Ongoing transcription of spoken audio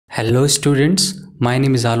Hello students, my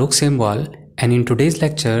name is Alok Semwal and in today's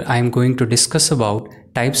lecture I am going to discuss about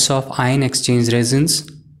types of ion exchange resins,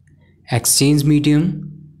 exchange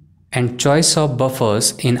medium and choice of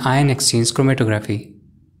buffers in ion exchange chromatography.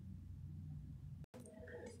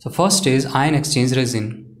 So first is ion exchange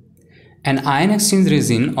resin. An ion exchange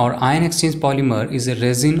resin or ion exchange polymer is a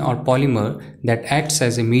resin or polymer that acts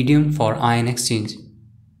as a medium for ion exchange.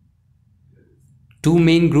 Two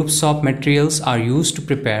main groups of materials are used to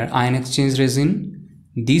prepare ion exchange resin.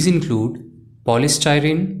 These include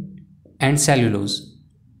polystyrene and cellulose.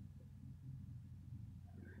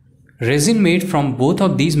 Resin made from both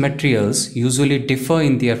of these materials usually differ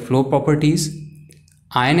in their flow properties,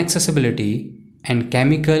 ion accessibility, and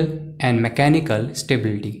chemical and mechanical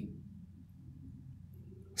stability.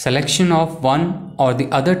 Selection of one or the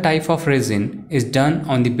other type of resin is done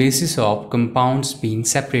on the basis of compounds being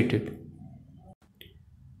separated.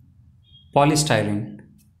 Polystyrene.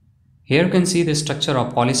 Here you can see the structure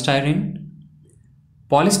of polystyrene.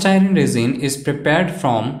 Polystyrene resin is prepared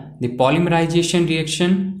from the polymerization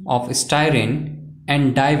reaction of styrene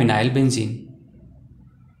and divinyl benzene.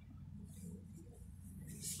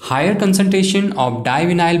 Higher concentration of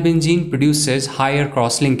divinyl benzene produces higher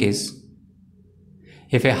cross-linkage.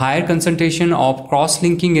 If a higher concentration of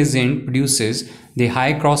cross-linking agent produces the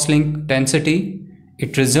high cross-link density,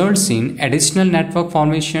 it results in additional network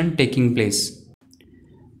formation taking place.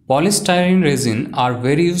 Polystyrene resin are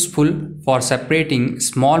very useful for separating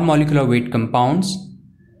small molecular weight compounds.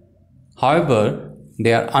 However,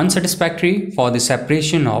 they are unsatisfactory for the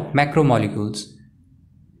separation of macromolecules.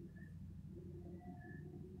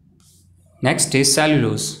 Next is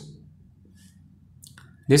cellulose.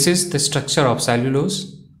 This is the structure of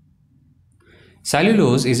cellulose.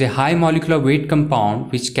 Cellulose is a high molecular weight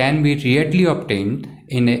compound which can be readily obtained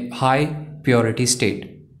in a high purity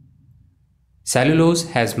state. Cellulose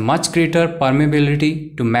has much greater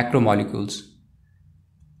permeability to macromolecules.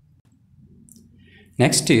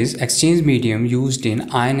 Next is exchange medium used in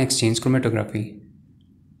ion exchange chromatography.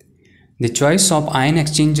 The choice of ion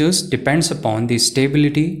exchangers depends upon the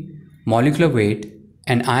stability, molecular weight,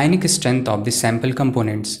 and ionic strength of the sample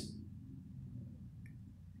components.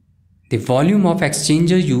 The volume of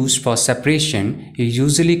exchanger used for separation is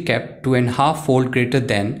usually kept 2.5-fold greater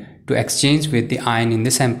than to exchange with the ion in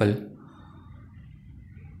the sample.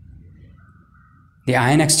 The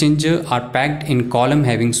ion exchanger are packed in column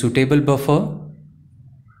having suitable buffer.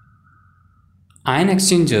 Ion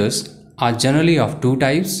exchangers are generally of two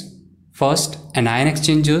types. First, anion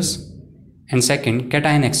exchangers and second,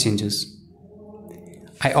 cation exchangers.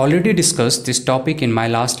 I already discussed this topic in my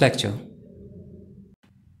last lecture.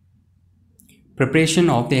 Preparation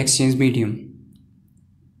of the exchange medium.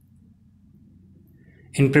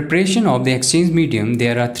 In preparation of the exchange medium,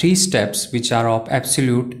 there are three steps which are of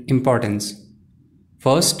absolute importance.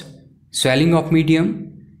 First, swelling of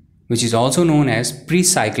medium, which is also known as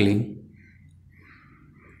pre-cycling.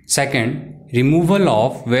 Second, removal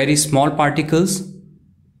of very small particles.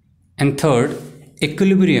 And third,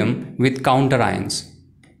 equilibrium with counter ions.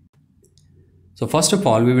 So first of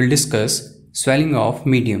all, we will discuss swelling of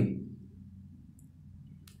medium.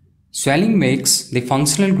 Swelling makes the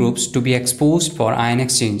functional groups to be exposed for ion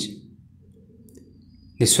exchange.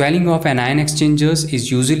 The swelling of an ion exchangers is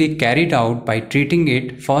usually carried out by treating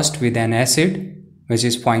it first with an acid, which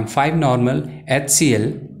is 0.5 normal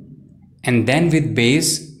HCl, and then with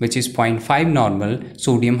base, which is 0.5 normal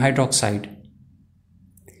sodium hydroxide.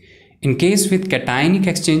 In case with cationic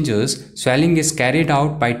exchangers, swelling is carried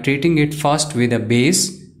out by treating it first with a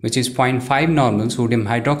base, which is 0.5 normal sodium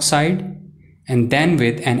hydroxide, and then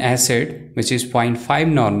with an acid, which is 0.5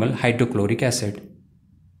 normal hydrochloric acid.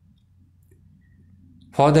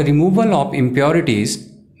 For the removal of impurities,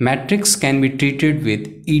 matrix can be treated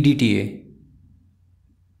with EDTA.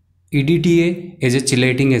 EDTA is a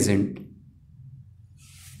chelating agent.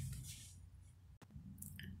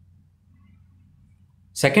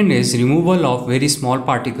 Second is removal of very small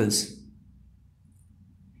particles.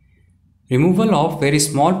 Removal of very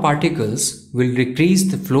small particles will decrease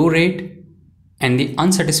the flow rate and the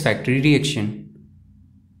unsatisfactory reaction.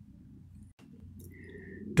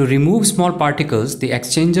 To remove small particles, the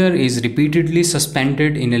exchanger is repeatedly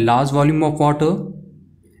suspended in a large volume of water,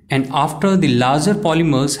 and after the larger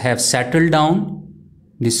polymers have settled down,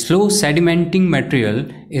 the slow sedimenting material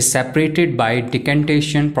is separated by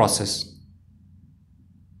decantation process.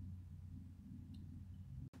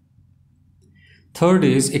 Third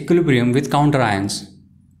is equilibrium with counterions.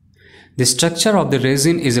 The structure of the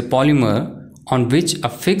resin is a polymer on which a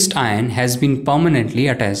fixed ion has been permanently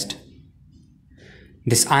attached.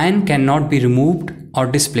 This ion cannot be removed or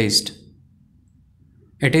displaced.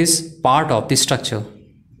 It is part of the structure.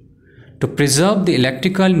 To preserve the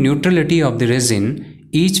electrical neutrality of the resin,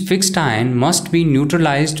 each fixed ion must be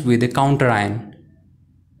neutralized with a counter ion.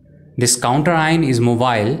 This counter ion is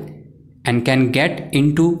mobile and can get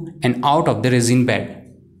into and out of the resin bed.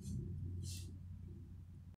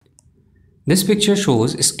 This picture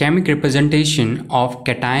shows a schematic representation of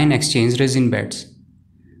cation exchange resin beds.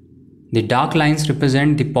 The dark lines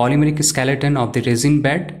represent the polymeric skeleton of the resin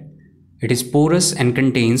bed. It is porous and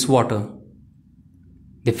contains water.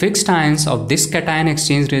 The fixed ions of this cation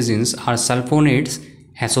exchange resins are sulfonates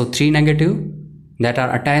SO3 negative that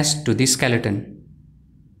are attached to the skeleton.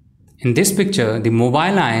 In this picture, the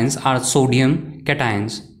mobile ions are sodium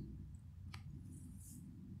cations.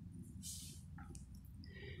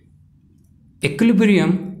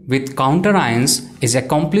 Equilibrium with counter ions is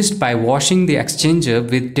accomplished by washing the exchanger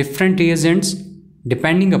with different reagents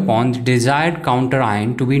depending upon the desired counter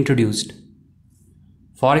ion to be introduced.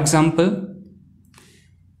 For example,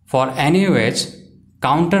 for NaOH,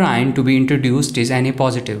 counter ion to be introduced is Na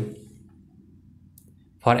positive.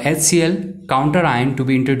 For HCl, counter ion to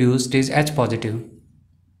be introduced is H positive.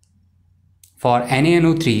 For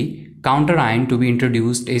NaNO3, counter ion to be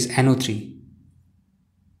introduced is NO3.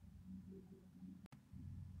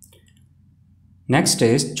 Next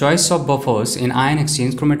is choice of buffers in ion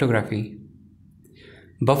exchange chromatography.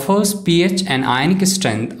 Buffers' pH and ionic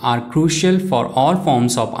strength are crucial for all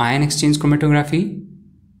forms of ion exchange chromatography.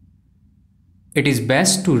 It is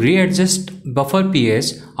best to readjust buffer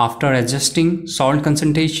pH after adjusting salt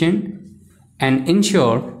concentration and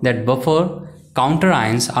ensure that buffer counter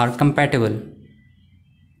ions are compatible.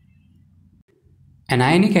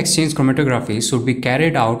 Anionic exchange chromatography should be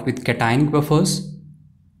carried out with cationic buffers.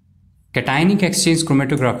 Cationic exchange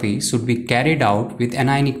chromatography should be carried out with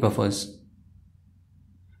anionic buffers.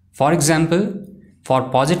 For example, for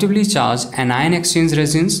positively charged anion exchange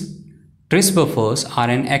resins, tris buffers are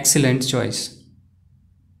an excellent choice.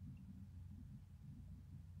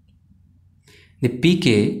 The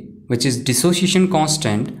pK, which is dissociation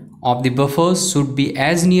constant, of the buffers should be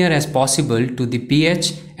as near as possible to the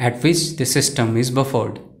pH at which the system is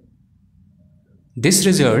buffered. This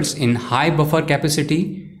results in high buffer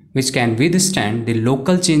capacity, which can withstand the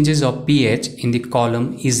local changes of pH in the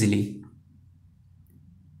column easily.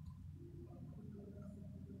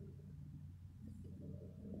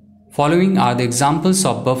 Following are the examples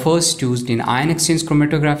of buffers used in ion exchange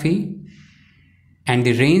chromatography and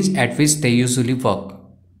the range at which they usually work.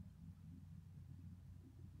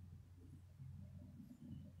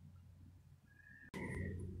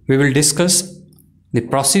 We will discuss the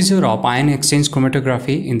procedure of ion exchange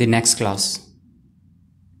chromatography in the next class.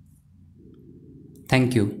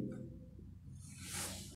 Thank you.